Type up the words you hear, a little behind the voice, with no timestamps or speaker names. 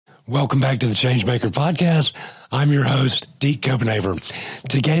Welcome back to the Changemaker Podcast. I'm your host, Deke Copenhaver.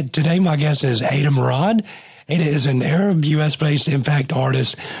 Today, my guest is Aida Murad. Aida is an Arab U.S.-based impact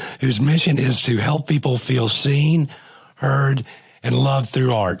artist whose mission is to help people feel seen, heard, and loved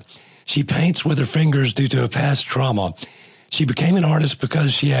through art. She paints with her fingers due to a past trauma. She became an artist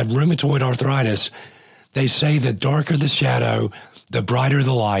because she had rheumatoid arthritis. They say the darker the shadow, the brighter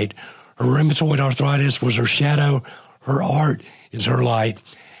the light. Her rheumatoid arthritis was her shadow. Her art is her light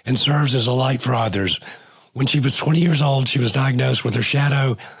and serves as a light for others. When she was 20 years old, she was diagnosed with her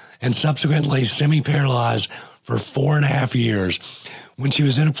shadow and subsequently semi-paralyzed for 4.5 years. When she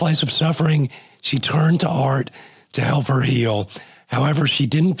was in a place of suffering, she turned to art to help her heal. However, she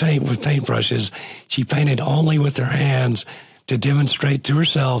didn't paint with paintbrushes. She painted only with her hands to demonstrate to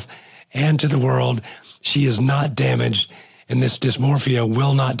herself and to the world she is not damaged and this dysmorphia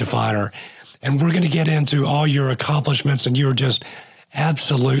will not define her. And we're going to get into all your accomplishments, and you're just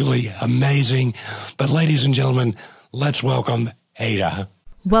absolutely amazing. But ladies and gentlemen, let's welcome Aida.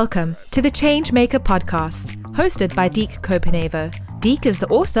 Welcome to the Changemaker Podcast, hosted by Deke Copenhaver. Deke is the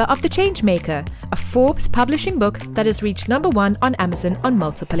author of The Changemaker, a Forbes publishing book that has reached #1 on Amazon on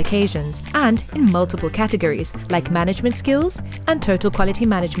multiple occasions and in multiple categories like management skills and total quality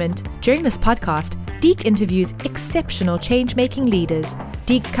management. During this podcast, Deke interviews exceptional change-making leaders.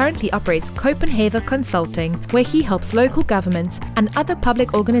 Deke currently operates Copenhaver Consulting, where he helps local governments and other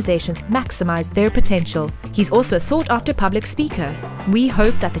public organizations maximize their potential. He's also a sought-after public speaker. We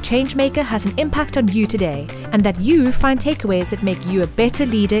hope that the Changemaker has an impact on you today and that you find takeaways that make you a better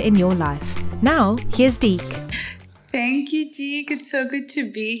leader in your life. Now, here's Deke. Thank you, Deke. It's so good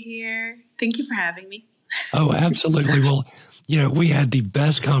to be here. Thank you for having me. Oh, absolutely. Well, we had the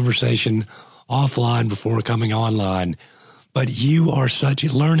best conversation offline before coming online, but you are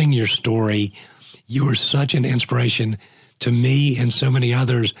learning your story. You are such an inspiration to me and so many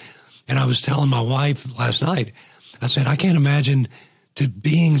others. And I was telling my wife last night, I said, I can't imagine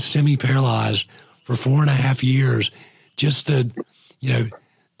being semi-paralyzed for 4.5 years, just the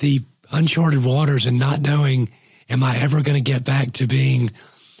uncharted waters and not knowing, am I ever going to get back to being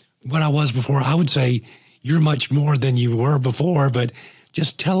what I was before? I would say you're much more than you were before, but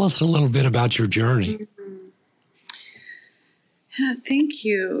just tell us a little bit about your journey. Yeah, thank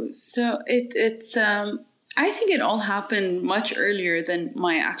you. So it's I think it all happened much earlier than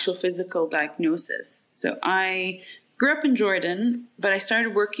my actual physical diagnosis. So I grew up in Jordan, but I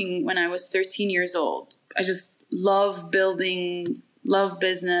started working when I was 13 years old. I just love building, love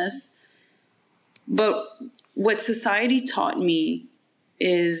business. But what society taught me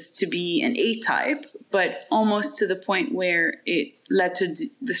is to be an A-type, but almost to the point where it led to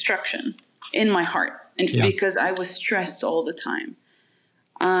destruction in my heart. And because I was stressed all the time.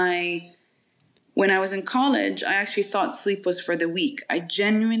 When I was in college, I actually thought sleep was for the weak. I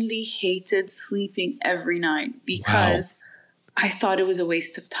genuinely hated sleeping every night because I thought it was a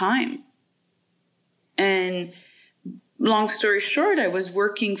waste of time. And long story short, I was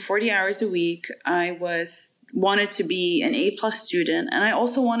working 40 hours a week. I wanted to be an A+ student, and I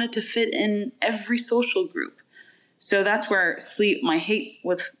also wanted to fit in every social group. So that's where my hate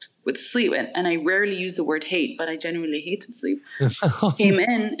with sleep, and I rarely use the word hate, but I genuinely hated sleep, came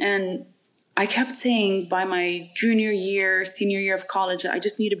in. And I kept saying by my senior year of college, I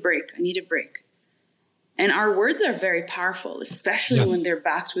just need a break. I need a break. And our words are very powerful, especially when they're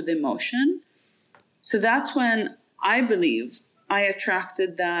backed with emotion. So that's when I believe I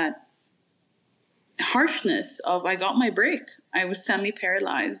attracted that harshness of I got my break. I was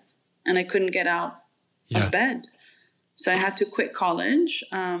semi-paralyzed and I couldn't get out of bed. So I had to quit college.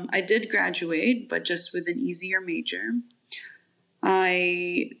 I did graduate, but just with an easier major.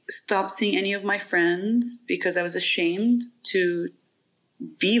 I stopped seeing any of my friends because I was ashamed to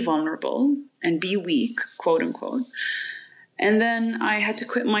be vulnerable and be weak, quote unquote. And then I had to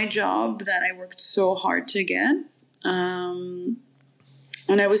quit my job that I worked so hard to get. And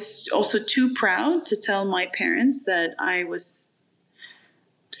I was also too proud to tell my parents that I was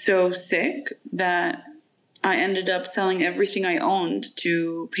so sick that I ended up selling everything I owned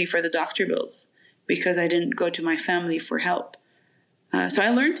to pay for the doctor bills because I didn't go to my family for help. So I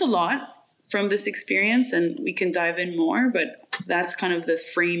learned a lot from this experience, and we can dive in more, but that's kind of the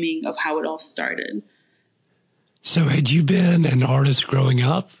framing of how it all started. So had you been an artist growing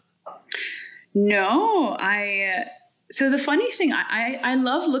up? No, so the funny thing, I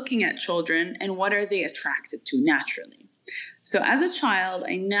love looking at children and what are they attracted to naturally. So as a child,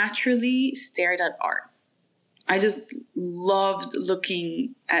 I naturally stared at art. I just loved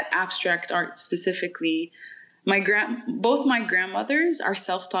looking at abstract art specifically. Both my grandmothers are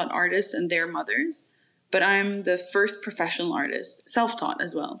self-taught artists and their mothers, but I'm the first professional artist, self-taught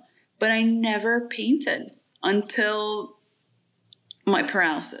as well. but I never painted until my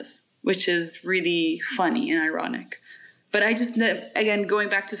paralysis, which is really funny and ironic. But I just, again, going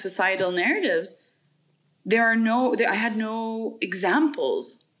back to societal narratives, I had no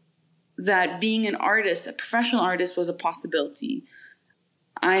examples that being an artist, a professional artist, was a possibility.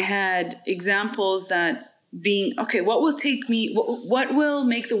 I had examples that being, okay, what will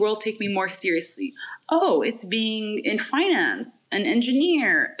make the world take me more seriously? Oh, it's being in finance, an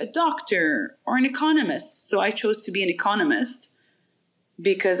engineer, a doctor, or an economist. So I chose to be an economist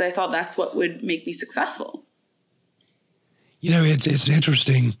because I thought that's what would make me successful. You know, it's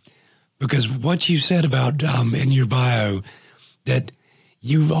interesting because what you said about in your bio, that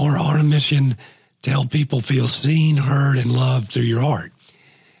you are on a mission to help people feel seen, heard, and loved through your art.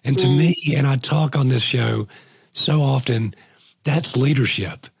 And to me, and I talk on this show so often, that's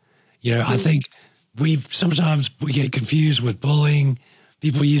leadership. You know, I think sometimes we get confused with bullying,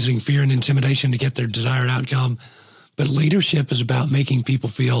 people using fear and intimidation to get their desired outcome. But leadership is about making people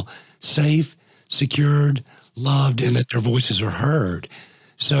feel safe, secured, loved, and that their voices are heard.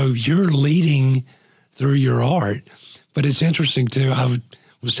 So you're leading through your art. But it's interesting, too. I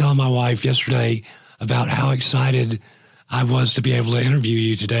was telling my wife yesterday about how excited I was to be able to interview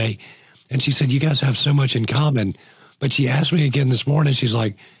you today. And she said, you guys have so much in common. But she asked me again this morning, she's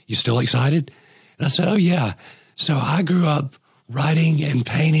like, you still excited? And I said, oh, yeah. So I grew up writing and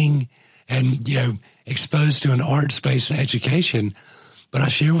painting and, you know, exposed to an art space and education. But I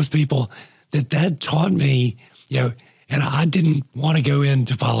share with people that taught me, you know, and I didn't want to go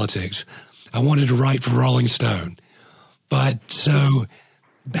into politics. I wanted to write for Rolling Stone. But so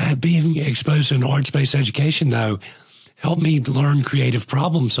being exposed to an art space education, though, helped me learn creative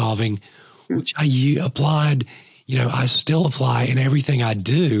problem solving, which I applied, you know, I still apply in everything I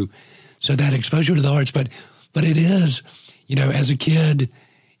do. So that exposure to the arts, but it is, you know, as a kid,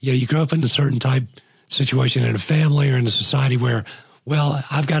 you know, you grow up in a certain type situation in a family or in a society where, well,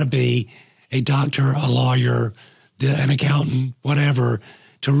 I've got to be a doctor, a lawyer, an accountant, whatever,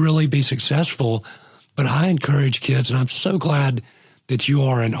 to really be successful. But I encourage kids, and I'm so glad that you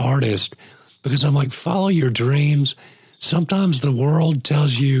are an artist, because I'm like, follow your dreams. Sometimes the world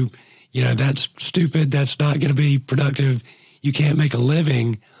tells you, you know, that's stupid, that's not going to be productive, you can't make a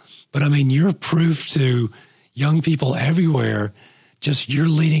living. But I mean, you're proof to young people everywhere, just you're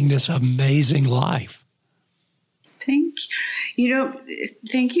leading this amazing life. Thank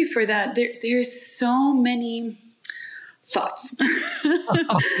you for that. There's so many thoughts.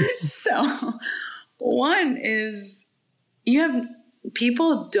 So one is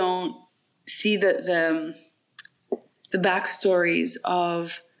people don't see the backstories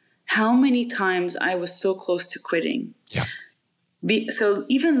of how many times I was so close to quitting. Yeah. So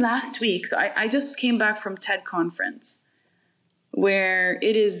even last week, I just came back from TED conference, where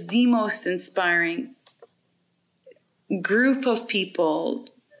it is the most inspiring group of people.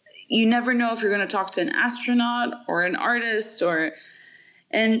 You never know if you're going to talk to an astronaut or an artist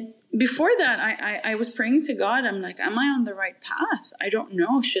and before that, I was praying to God. I'm like, am I on the right path? I don't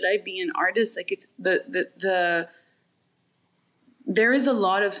know. Should I be an artist? Like it's there is a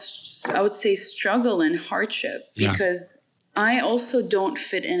lot of, I would say, struggle and hardship because I also don't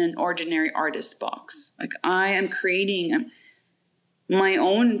fit in an ordinary artist box. Like I am creating my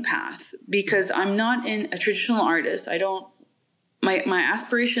own path because I'm not a traditional artist. My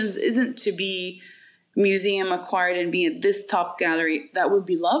aspirations isn't to be museum acquired and be at this top gallery. That would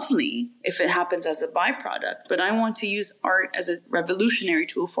be lovely if it happens as a byproduct. But I want to use art as a revolutionary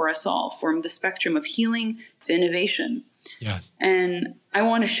tool for us all, from the spectrum of healing to innovation. Yeah. And I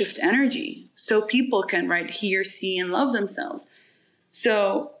want to shift energy so people can hear, see, and love themselves.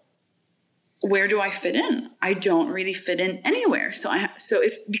 So where do I fit in? I don't really fit in anywhere. So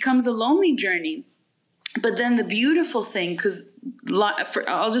it becomes a lonely journey. But then the beautiful thing, because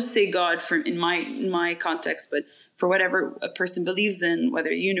I'll just say God in my context, but for whatever a person believes in,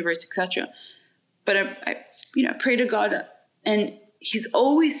 whether universe, etc. But I pray to God, and He's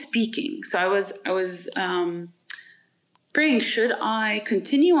always speaking. So I was praying, should I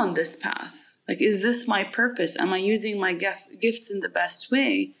continue on this path? Like, is this my purpose? Am I using my gifts in the best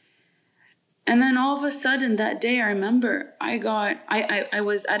way? And then all of a sudden that day, I remember I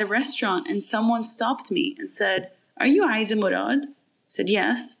was at a restaurant and someone stopped me and said, "Are you Aida Murad?" I said,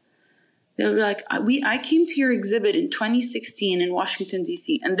 "Yes." They were like, I came to your exhibit in 2016 in Washington,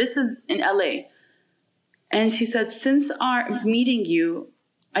 D.C., and this is in L.A. And she said, since our meeting you,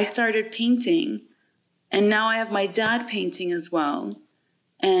 I started painting, and now I have my dad painting as well,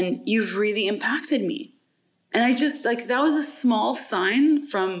 and you've really impacted me. And I just, that was a small sign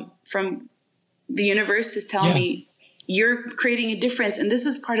from the universe is telling me, you're creating a difference. And this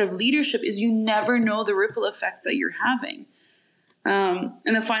is part of leadership, is you never know the ripple effects that you're having.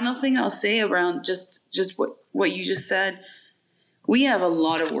 And the final thing I'll say around just what you just said, we have a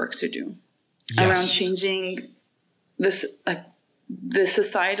lot of work to do around changing this, the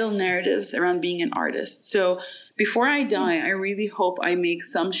societal narratives around being an artist. So before I die, I really hope I make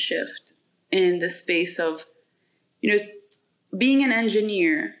some shift in the space of, being an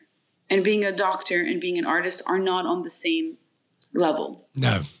engineer and being a doctor and being an artist are not on the same level.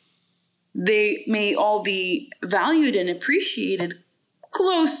 No. They may all be valued and appreciated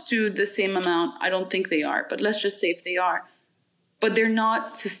close to the same amount. I don't think they are, but let's just say if they are. But they're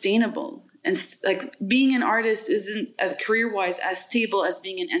not sustainable. And being an artist isn't, as career-wise, as stable as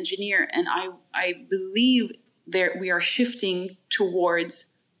being an engineer. And I believe we are shifting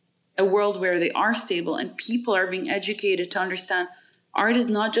towards a world where they are stable and people are being educated to understand art is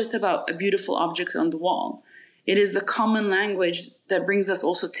not just about a beautiful object on the wall. It is the common language that brings us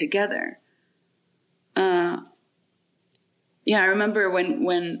also together. I remember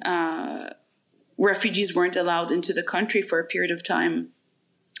when refugees weren't allowed into the country for a period of time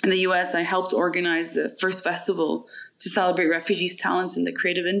in the US, I helped organize the first festival to celebrate refugees' talents in the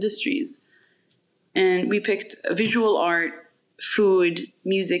creative industries. And we picked visual art, food,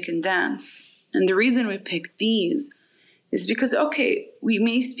 music, and dance. And the reason we picked these is because, we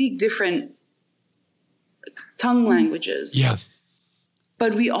may speak different tongue languages. Yeah.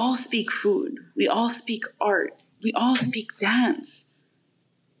 But we all speak food. We all speak art. We all speak dance.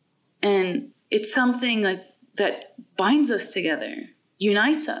 And it's something that binds us together,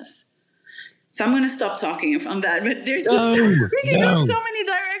 unites us. So I'm going to stop talking on that, but there's just we can go so many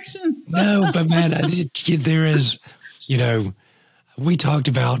directions. No, but man, there is, we talked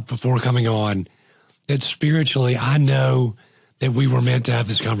about before coming on that spiritually, I know that we were meant to have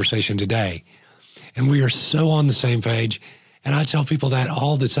this conversation today. And we are so on the same page. And I tell people that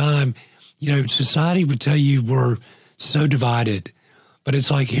all the time. Society would tell you we're so divided. But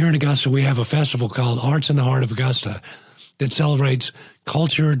it's like here in Augusta, we have a festival called Arts in the Heart of Augusta that celebrates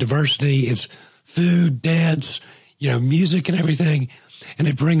culture, diversity. It's food, dance, music and everything. And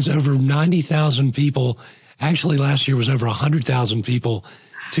it brings over 90,000 people. Actually, last year was over 100,000 people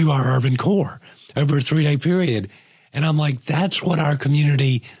to our urban core over a 3-day period. And I'm like, that's what our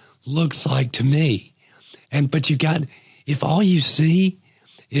community looks like to me. But if all you see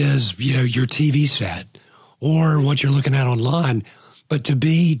is, your TV set or what you're looking at online, but to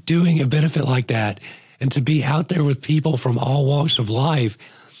be doing a benefit like that and to be out there with people from all walks of life,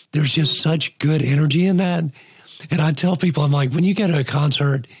 there's just such good energy in that. And I tell people, I'm like, when you go to a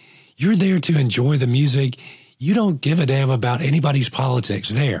concert, you're there to enjoy the music. You don't give a damn about anybody's politics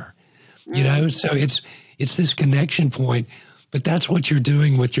there, So it's this connection point, but that's what you're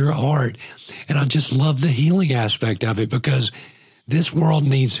doing with your art. And I just love the healing aspect of it because this world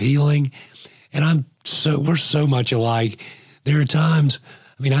needs healing. And we're so much alike. There are times,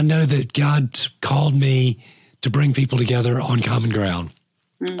 I know that God called me to bring people together on common ground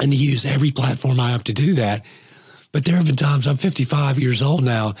and to use every platform I have to do that. But there have been times, I'm 55 years old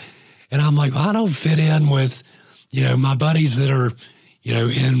now, and I'm like, I don't fit in with, my buddies that are,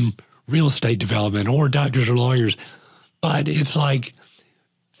 in real estate development or doctors or lawyers. But it's like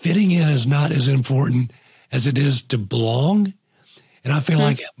fitting in is not as important as it is to belong. And I feel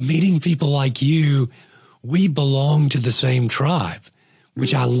like meeting people like you, we belong to the same tribe,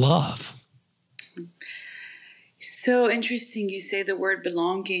 which I love. So interesting you say the word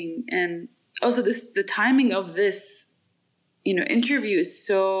belonging. And also the timing of this, interview is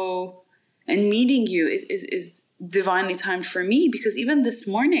so, and meeting you is divinely timed for me, because even this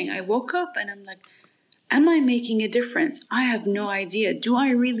morning I woke up and I'm like, am I making a difference? I have no idea. Do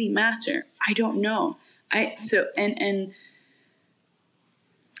I really matter? I don't know. And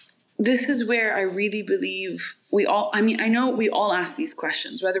this is where I really believe I know we all ask these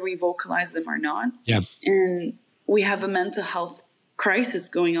questions, whether we vocalize them or not. Yeah. And we have a mental health crisis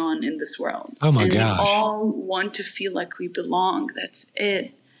going on in this world. Oh my gosh. We all want to feel like we belong. That's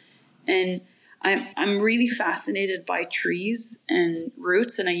it. And I'm really fascinated by trees and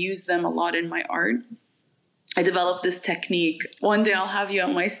roots, and I use them a lot in my art. I developed this technique. One day I'll have you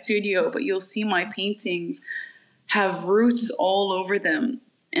at my studio, but you'll see my paintings have roots all over them.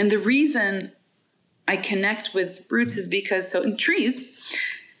 And the reason I connect with roots is because, in trees,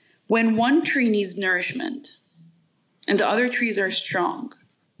 when one tree needs nourishment and the other trees are strong,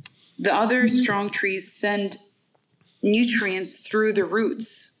 the other strong trees send nutrients through the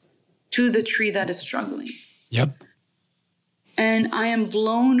roots to the tree that is struggling. Yep. And I am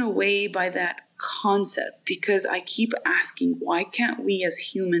blown away by that concept because I keep asking, why can't we as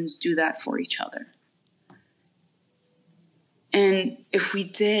humans do that for each other? And if we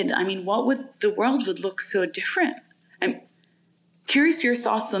did, I mean, the world would look so different. I'm curious your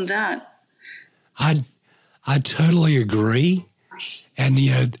thoughts on that. I totally agree. And,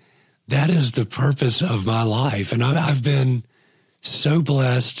 that is the purpose of my life. And I've been so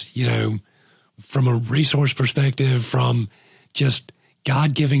blessed, from a resource perspective, from just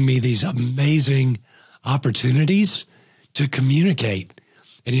God giving me these amazing opportunities to communicate.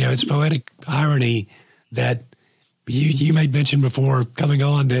 And, it's poetic irony that you made mention before coming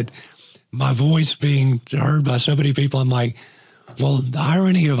on that my voice being heard by so many people. I'm like, well, the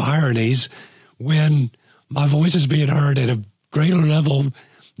irony of ironies, when my voice is being heard at a greater level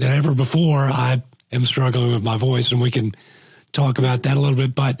than ever before, I am struggling with my voice, and we can talk about that a little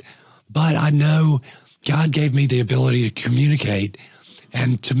bit. But I know God gave me the ability to communicate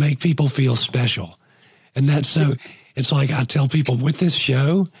and to make people feel special. And that's so, it's like I tell people with this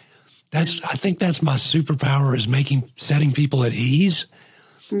show, I think that's my superpower, is setting people at ease.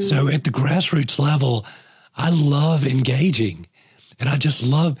 Mm-hmm. So at the grassroots level, I love engaging, and I just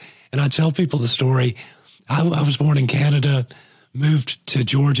love, and I tell people the story. I was born in Canada, moved to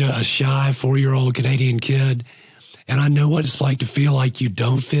Georgia, a shy 4-year-old Canadian kid, and I know what it's like to feel like you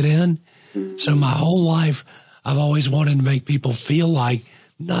don't fit in. Mm-hmm. So my whole life, I've always wanted to make people feel like,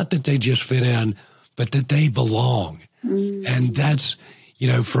 not that they just fit in, but that they belong. Mm-hmm. And that's,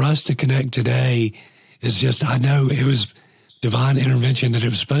 for us to connect today is just, I know it was divine intervention that it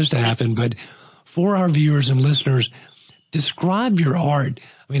was supposed to happen, but for our viewers and listeners, describe your art.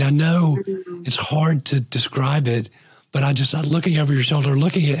 I mean, I know it's hard to describe it, but I'm looking over your shoulder,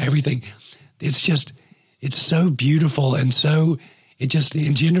 looking at everything. It's so beautiful. And so it just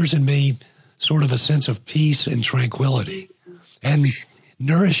engenders in me sort of a sense of peace and tranquility and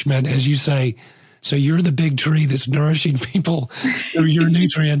nourishment, as you say. So you're the big tree that's nourishing people through your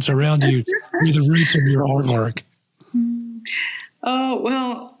nutrients around you, through the roots of your artwork. Oh,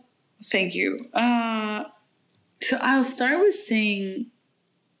 well, thank you. So I'll start with saying,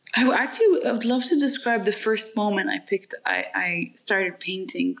 I would love to describe the first moment I started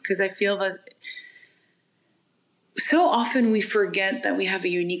painting, because I feel that so often we forget that we have a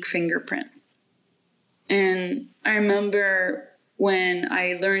unique fingerprint. And I remember when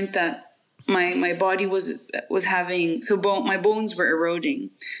I learned that my body was having, my bones were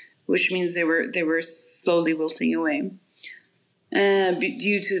eroding, which means they were slowly wilting away.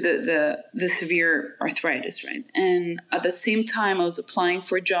 Due to the severe arthritis, right? And at the same time, I was applying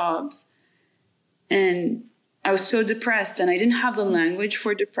for jobs, and I was so depressed, and I didn't have the language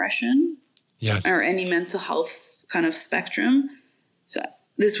for depression or any mental health kind of spectrum. So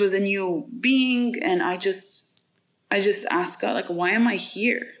this was a new being, and I just asked God, like, why am I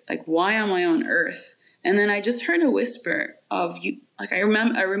here? Like, why am I on earth? And then I just heard a whisper of you, like, I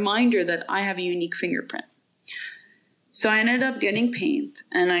remember a reminder that I have a unique fingerprint. So I ended up getting paint,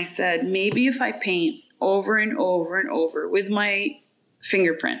 and I said, maybe if I paint over and over and over with my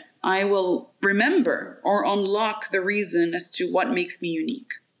fingerprint, I will remember or unlock the reason as to what makes me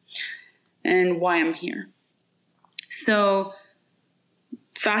unique and why I'm here. So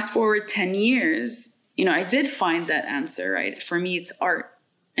fast forward 10 years, I did find that answer, right? For me, it's art.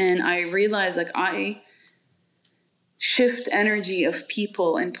 And I realized, like, I shift energy of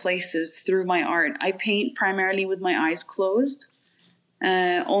people and places through my art. I paint primarily with my eyes closed,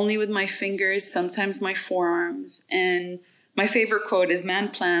 only with my fingers, sometimes my forearms. And my favorite quote is, man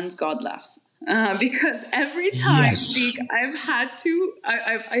plans, God laughs. Because every time, Deke, I've had to,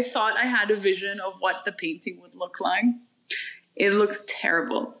 I thought I had a vision of what the painting would look like. It looks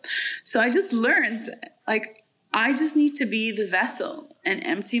terrible. So I just learned, like, I just need to be the vessel and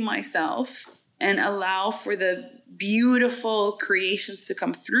empty myself and allow for the beautiful creations to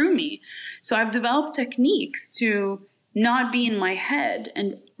come through me. So I've developed techniques to not be in my head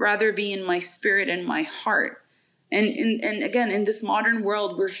and rather be in my spirit and my heart. And again, in this modern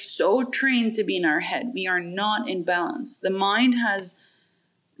world, we're so trained to be in our head. We are not in balance. The mind has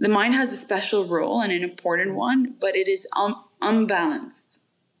a special role and an important one, but it is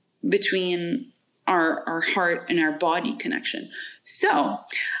unbalanced between our heart and our body connection. So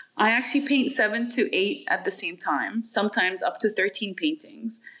I actually paint 7 to 8 at the same time, sometimes up to 13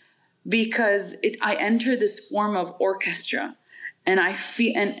 paintings, because I enter this form of orchestra, and I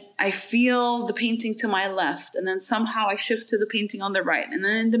feel the painting to my left, and then somehow I shift to the painting on the right, and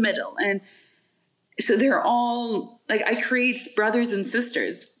then in the middle. And so they're all, like, I create brothers and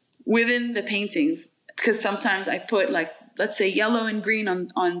sisters within the paintings, because sometimes I put, like, let's say yellow and green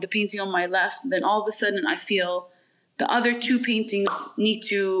on the painting on my left, and then all of a sudden I feel the other 2 paintings need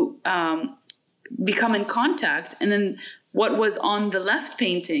to become in contact. And then what was on the left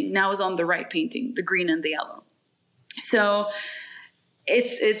painting now is on the right painting, the green and the yellow. So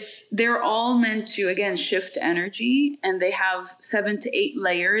they're all meant to, again, shift energy, and they have 7 to 8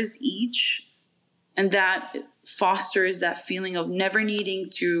 layers each. And that fosters that feeling of never needing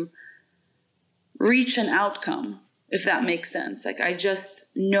to reach an outcome, if that makes sense. Like, I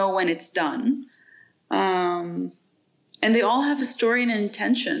just know when it's done. And they all have a story and an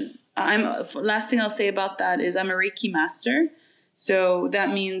intention. Last thing I'll say about that is I'm a Reiki master. So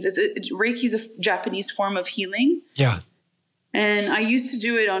that means Reiki is a Japanese form of healing. Yeah. And I used to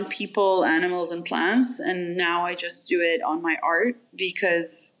do it on people, animals, and plants. And now I just do it on my art,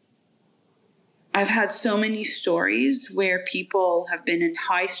 because I've had so many stories where people have been in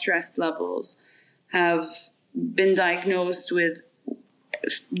high stress levels, have been diagnosed with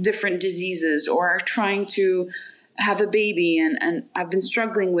different diseases, or are trying to have a baby and I've been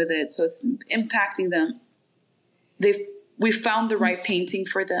struggling with it. So it's impacting them. We found the right painting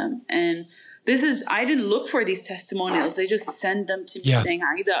for them. And I didn't look for these testimonials. They just send them to me saying,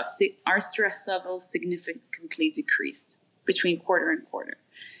 Aida, our stress levels significantly decreased between quarter and quarter.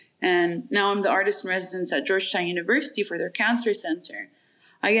 And now I'm the artist in residence at Georgetown University for their cancer center.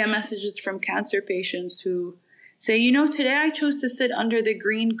 I get messages from cancer patients who say, today I chose to sit under the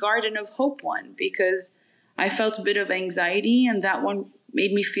green garden of hope one because I felt a bit of anxiety, and that one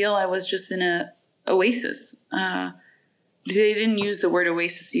made me feel I was just in a oasis. They didn't use the word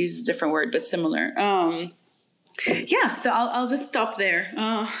oasis, they used a different word, but similar. So I'll just stop there.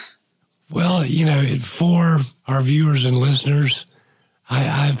 Well, for our viewers and listeners,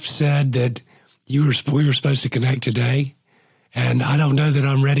 I've said that we were supposed to connect today, and I don't know that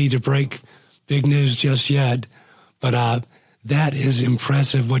I'm ready to break big news just yet, but that is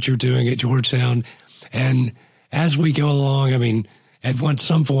impressive what you're doing at Georgetown. And as we go along, at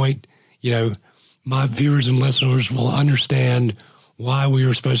some point, my viewers and listeners will understand why we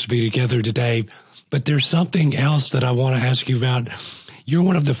were supposed to be together today. But there's something else that I want to ask you about. You're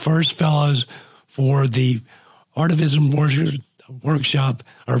one of the first fellows for the Artivism workshop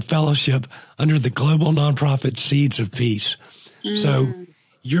or fellowship under the global nonprofit Seeds of Peace. So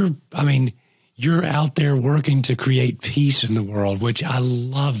you're out there working to create peace in the world, which I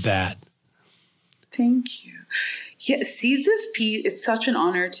love that. Thank you. Yeah, Seeds of Peace, it's such an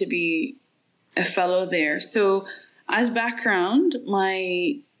honor to be a fellow there. So as background,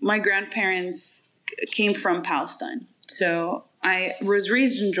 my grandparents came from Palestine. So I was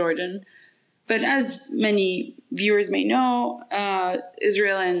raised in Jordan, but as many viewers may know,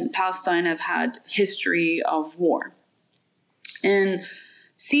 Israel and Palestine have had history of war. And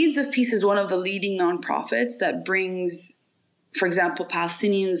Seeds of Peace is one of the leading nonprofits that brings, for example,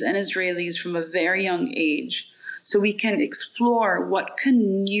 Palestinians and Israelis from a very young age, so we can explore what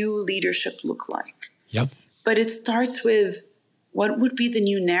can new leadership look like. Yep. But it starts with what would be the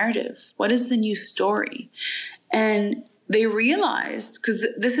new narrative? What is the new story? And they realized, because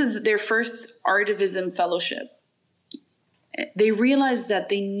this is their first Artivism fellowship, they realized that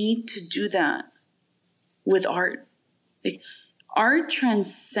they need to do that with art. Like, art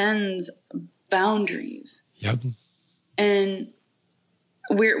transcends boundaries. Yep. And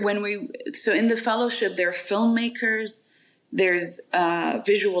so in the fellowship, there are filmmakers, there's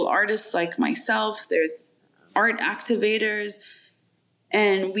visual artists like myself, there's art activators,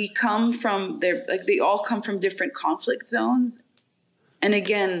 and we come from they all come from different conflict zones. And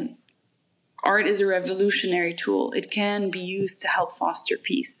again, art is a revolutionary tool. It can be used to help foster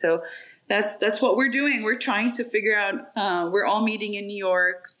peace. So that's what we're doing. We're trying to figure out, we're all meeting in New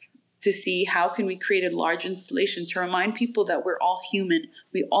York to see how can we create a large installation to remind people that we're all human.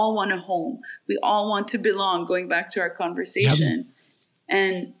 We all want a home. We all want to belong, going back to our conversation. Yep.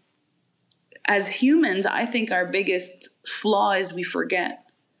 And as humans, I think our biggest flaw is we forget.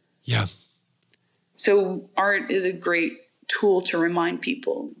 Yeah. So art is a great tool to remind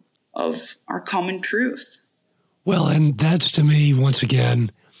people of our common truth. Well, and that's, to me, once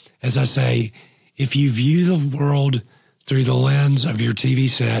again, as I say, if you view the world through the lens of your TV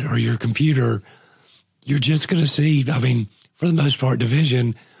set or your computer, you're just going to see, for the most part,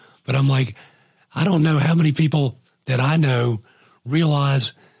 division. But I'm like, I don't know how many people that I know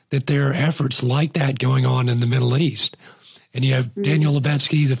realize that there are efforts like that going on in the Middle East. And you have Daniel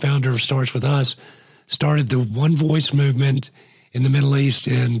Lebetsky, the founder of Starts With Us, started the One Voice movement in the Middle East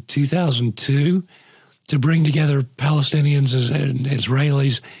in 2002 to bring together Palestinians and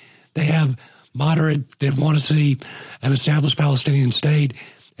Israelis. They have moderate that want to see an established Palestinian state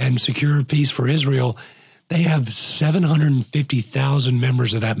and secure peace for Israel. They have 750,000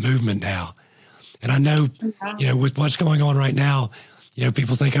 members of that movement now. And I know, with what's going on right now,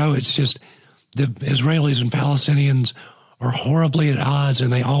 people think, it's just the Israelis and Palestinians are horribly at odds,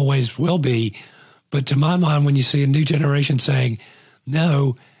 and they always will be. But to my mind, when you see a new generation saying,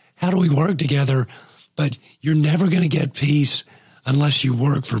 no, how do we work together? But you're never going to get peace unless you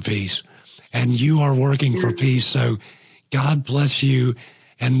work for peace. And you are working for peace. So God bless you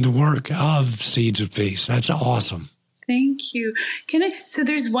and the work of Seeds of Peace. That's awesome. Thank you. So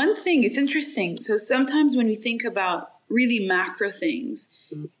there's one thing, it's interesting. So sometimes when you think about really macro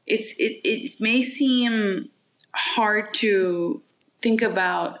things, it may seem hard to think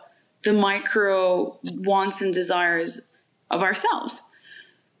about the micro wants and desires of ourselves.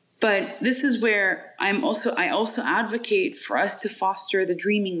 But this is where I also advocate for us to foster the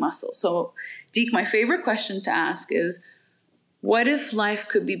dreaming muscle. So, Deke, my favorite question to ask is, what if life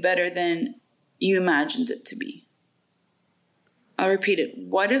could be better than you imagined it to be? I'll repeat it.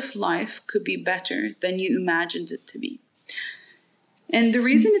 What if life could be better than you imagined it to be? And the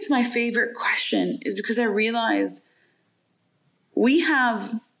reason it's my favorite question is because I realized we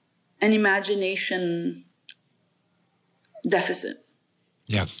have an imagination deficit.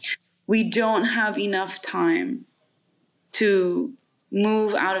 Yeah. We don't have enough time to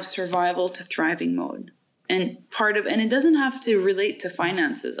move out of survival to thriving mode. And it doesn't have to relate to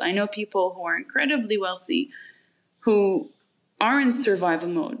finances. I know people who are incredibly wealthy who are in survival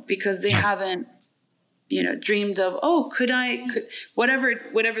mode because they haven't, dreamed of,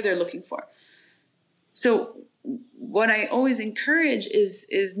 whatever they're looking for. So what I always encourage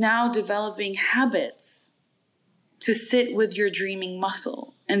is now developing habits to sit with your dreaming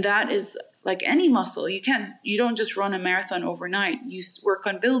muscle. And that is like any muscle. You don't just run a marathon overnight. You work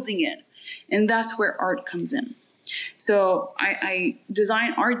on building it. And that's where art comes in. So I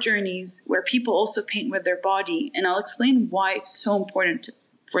design art journeys where people also paint with their body. And I'll explain why it's so important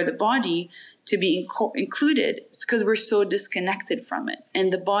for the body to be included. It's because we're so disconnected from it.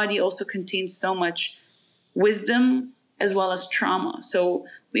 And the body also contains so much wisdom as well as trauma. So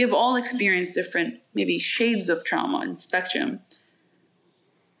we have all experienced different maybe shades of trauma and spectrum.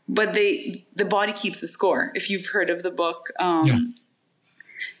 But the body keeps a score, if you've heard of the book.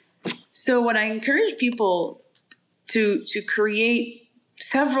 So what I encourage people to create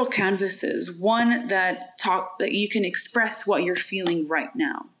several canvases, one that you can express what you're feeling right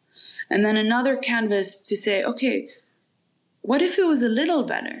now. And then another canvas to say, okay, what if it was a little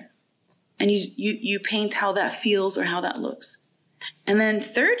better? And you paint how that feels or how that looks. And then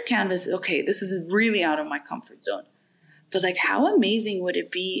third canvas, okay, this is really out of my comfort zone. But like, how amazing would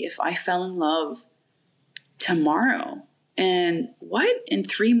it be if I fell in love tomorrow? And in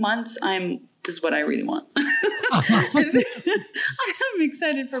 3 months, this is what I really want. I'm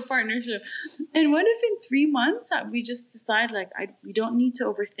excited for partnership. And what if in 3 months we just decide we don't need to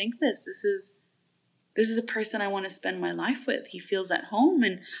overthink this. This is a person I want to spend my life with. He feels at home,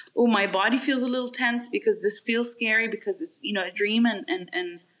 and my body feels a little tense because this feels scary because it's a dream,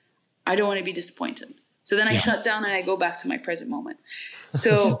 and I don't want to be disappointed. So then I shut down and I go back to my present moment.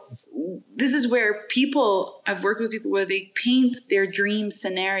 So this is where I've worked with people where they paint their dream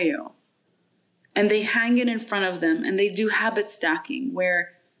scenario and they hang it in front of them and they do habit stacking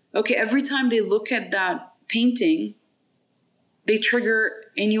where, okay, every time they look at that painting, they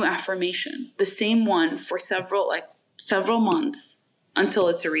trigger a new affirmation, the same one for several months until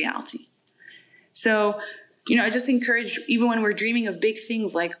it's a reality. So, I just encourage, even when we're dreaming of big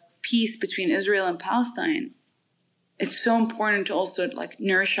things like peace between Israel and Palestine, it's so important to also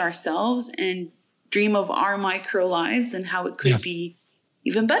nourish ourselves and dream of our micro lives and how it could be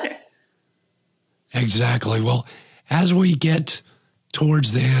even better. Exactly. Well, as we get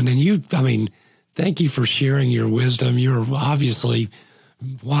towards the end, and thank you for sharing your wisdom. You're obviously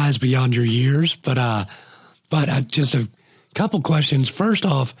wise beyond your years, but just a couple questions. First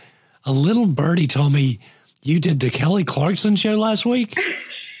off, a little birdie told me you did the Kelly Clarkson show last week.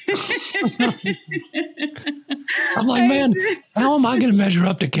 I'm like, man, how am I going to measure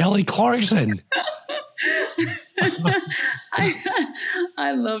up to Kelly Clarkson?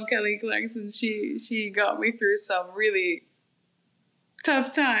 I love Kelly Clarkson. She got me through some really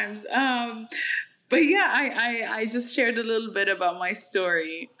tough times. But yeah, I just shared a little bit about my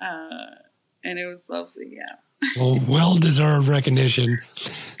story, and it was lovely. Yeah. Well-deserved recognition.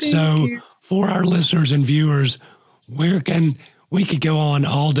 So you. For our listeners and viewers, we could go on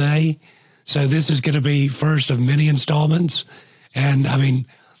all day. So this is going to be first of many installments. And I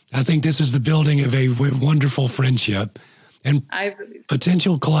think this is the building of a wonderful friendship and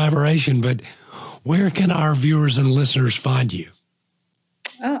potential collaboration. But where can our viewers and listeners find you?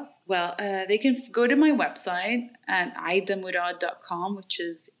 Oh, well, they can go to my website at aidamurad.com, which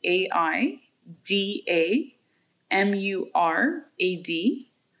is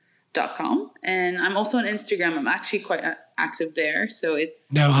AIDAMURAD.com. And I'm also on Instagram. I'm actually quite active there. So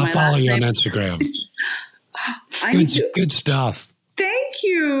it's no. I follow you on Instagram. Good stuff. Thank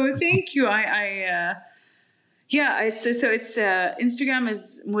you. Yeah, it's Instagram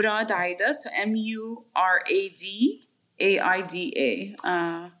is Murad Aida, so MURADAIDA,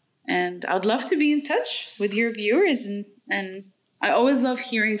 and I'd love to be in touch with your viewers, and I always love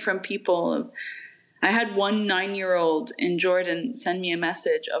hearing from people. I had one 9-year-old in Jordan send me a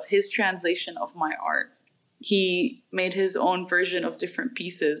message of his translation of my art. He made his own version of different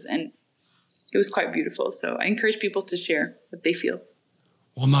pieces, and it was quite beautiful. So I encourage people to share what they feel.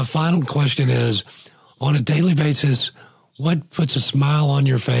 Well, my final question is, on a daily basis, what puts a smile on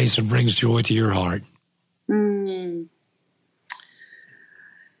your face and brings joy to your heart? Coming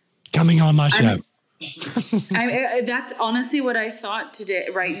on my show. That's honestly what I thought today.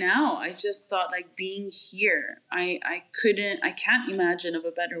 Right now, I just thought like being here. I can't imagine of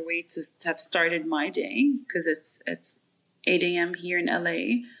a better way to have started my day, because it's 8 a.m. here in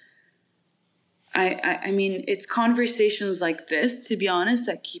LA. I mean, it's conversations like this, to be honest,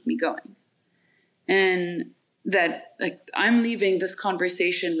 that keep me going. And that, like, I'm leaving this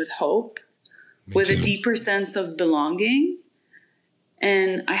conversation with hope, with a deeper sense of belonging.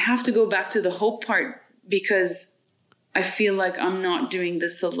 And I have to go back to the hope part, because I feel like I'm not doing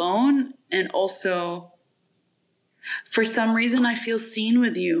this alone. And also, for some reason, I feel seen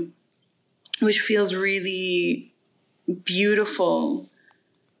with you, which feels really beautiful.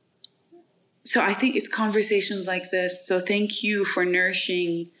 So I think it's conversations like this. So thank you for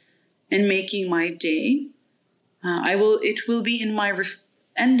nourishing and making my day. It will be in my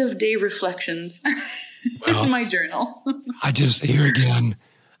end of day reflections in my journal. I just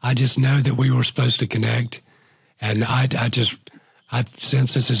know that we were supposed to connect, and I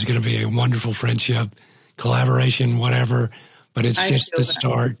sense this is going to be a wonderful friendship, collaboration, whatever. But it's just the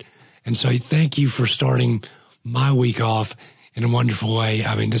start. And so thank you for starting my week off in a wonderful way.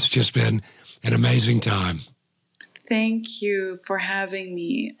 I mean, this has just been an amazing time. Thank you for having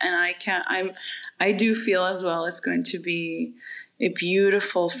me. And I do feel as well it's going to be a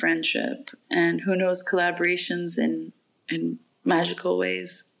beautiful friendship, and who knows, collaborations in magical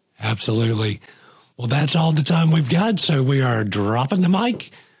ways. Absolutely. Well, that's all the time we've got. So we are dropping the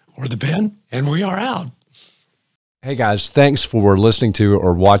mic or the pen, and we are out. Hey guys, thanks for listening to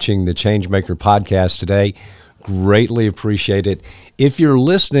or watching the Changemaker podcast today. Greatly appreciate it. If you're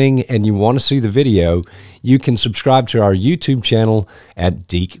listening and you want to see the video, you can subscribe to our YouTube channel at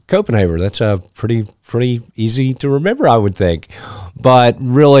Deke Copenhaver. That's pretty easy to remember, I would think. But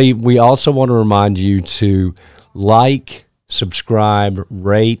really, we also want to remind you to like, subscribe,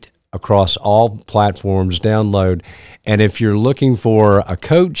 rate across all platforms, download. And if you're looking for a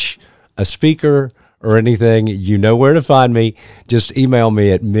coach, a speaker, or anything, you know where to find me. Just email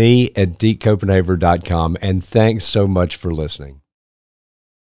me at dekecopenhaver.com. And thanks so much for listening.